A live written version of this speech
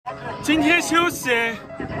今天休息，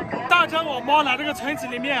带着我妈来这个村子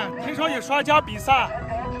里面，听说有摔跤比赛，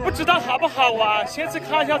不知道好不好玩，先去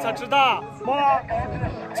看一下才知道。妈，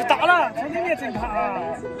去打了，从里面进看啊。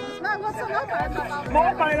那我从哪摆的？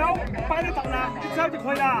妈摆了，摆得到了，你走就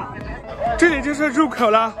可以了。这里就是入口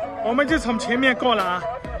了，我们就从前面过来。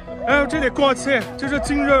然后这里过去就是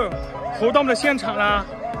进入活动的现场了。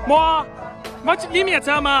妈，里面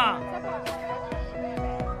走嘛。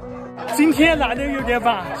今天来的有点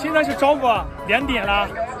晚，现在是中午2点了，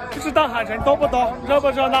不知道还人多不多，热不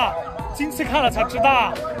热闹？进去看了才知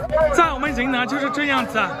道。在我们云南就是这样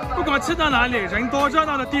子，不管去到哪里，人多热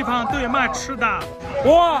闹的地方都有卖吃的。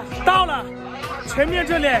哇，到了，前面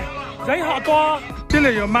这里人好多，这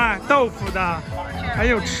里有卖豆腐的，还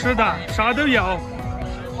有吃的，啥都有。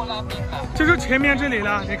就是前面这里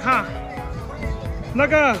了，你看，那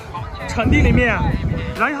个场地里面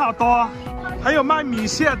人好多。还有卖米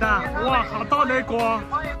线的，哇，好大的一锅！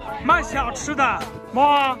卖小吃的，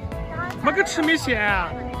妈，没个吃米线。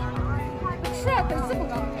是啊，都是不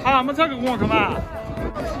高。好，我们这个锅什么？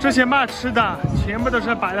这些卖吃的全部都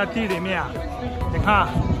是摆在地里面，你看，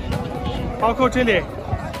包括这里，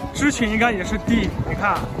之前应该也是地，你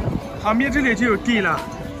看，旁边这里就有地了，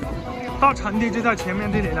大场地就在前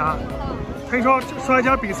面这里了。听说摔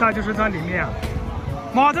跤比赛就是在里面，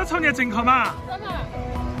妈，这从你进口嘛？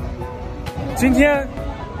今天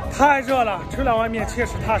太热了，出来外面确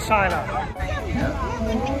实太晒了。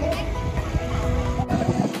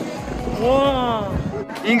哇，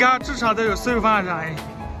应该至少都有40万人，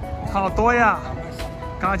好多呀！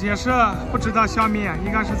感觉是不知道下面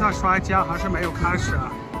应该是在摔跤还是没有开始，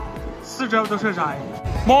四周都是人。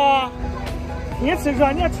妈，你吃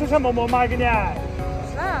啥？你要吃什么？我买给你。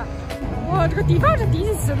是啊，哇，这个地方是第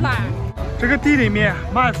一次来。这个地里面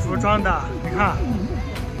卖服装的，你看，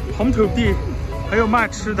红土地。还有卖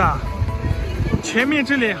吃的，前面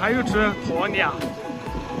这里还有只鸵鸟，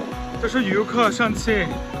这是游客上去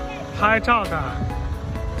拍照的。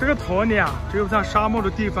这个鸵鸟只有在沙漠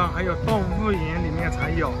的地方，还有动物园里面才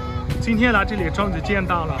有。今天来这里终于见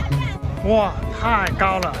到了，哇，太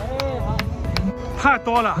高了，太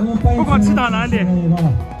多了，不管去到哪里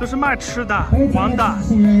都是卖吃的、玩的，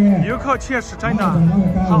游客确实真的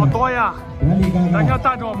好多呀。等下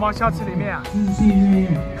带着我妈下去里面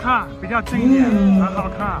看，比较近一点，很好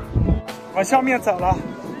看。往下面走了。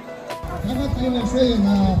那个台湾水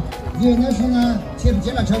呢？有那时候呢，接不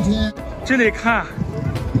接了抽签？这里看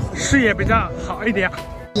视野比较好一点。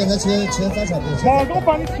现在签多少遍？妈，我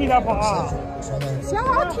帮你提了吧。先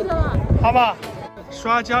我提了。好吧，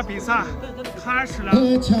摔跤比赛开始了。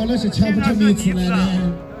敲了是敲不出名字来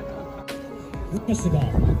的。是吧？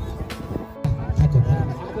太可怕了。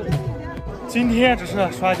今天只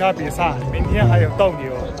是摔跤比赛，明天还有斗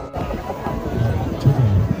牛。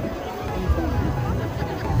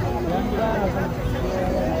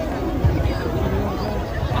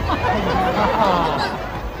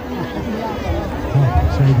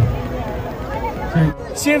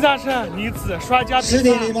现在是女子摔跤比赛。是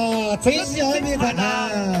的嘛，最喜欢你看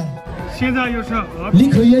看。现在又是儿童。李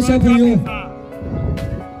克业小朋友。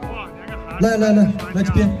来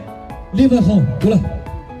这边，李文豪过来。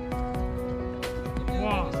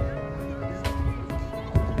哇！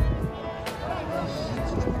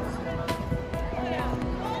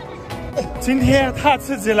今天太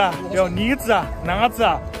刺激了，有女子、男子、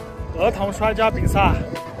儿童摔跤比赛。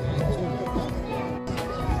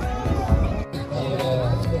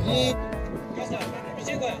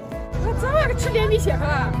我早晚吃点米线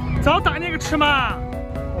吧。早带你个吃嘛。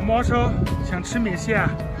我妈说想吃米线。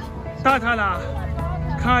带他来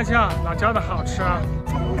看一下哪家的好吃，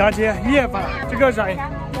感觉越晚这个人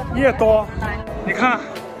越多。你看，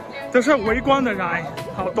都是围观的人，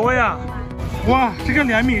好多呀！哇，这个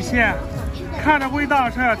凉米线看着味道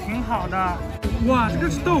是挺好的。哇，这个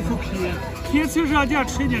是豆腐皮，天气热就要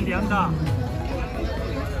吃一点凉的。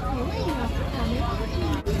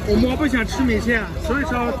我妈不想吃米线，所以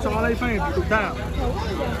说抓了一份土豆。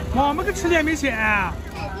妈，我们去吃点米线。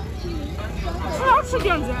少吃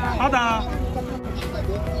点子。好的。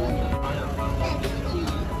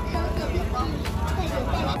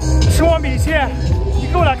吃完米线，你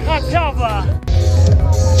过来看跳舞。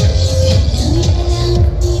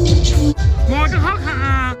哇，这好看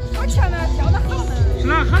啊！好强呢，跳得好呢。是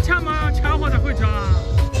啦，好强吗？强活才会跳。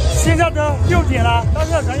现在都6点了，但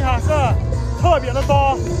是人还是特别的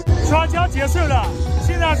多。摔跤结束了，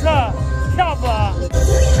现在是跳舞。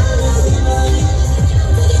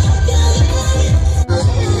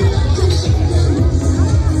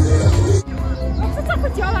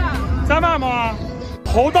在干嘛？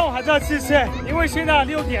活动还在继续，因为现在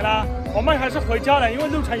6点了，我们还是回家了，因为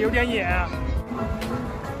路程有点远。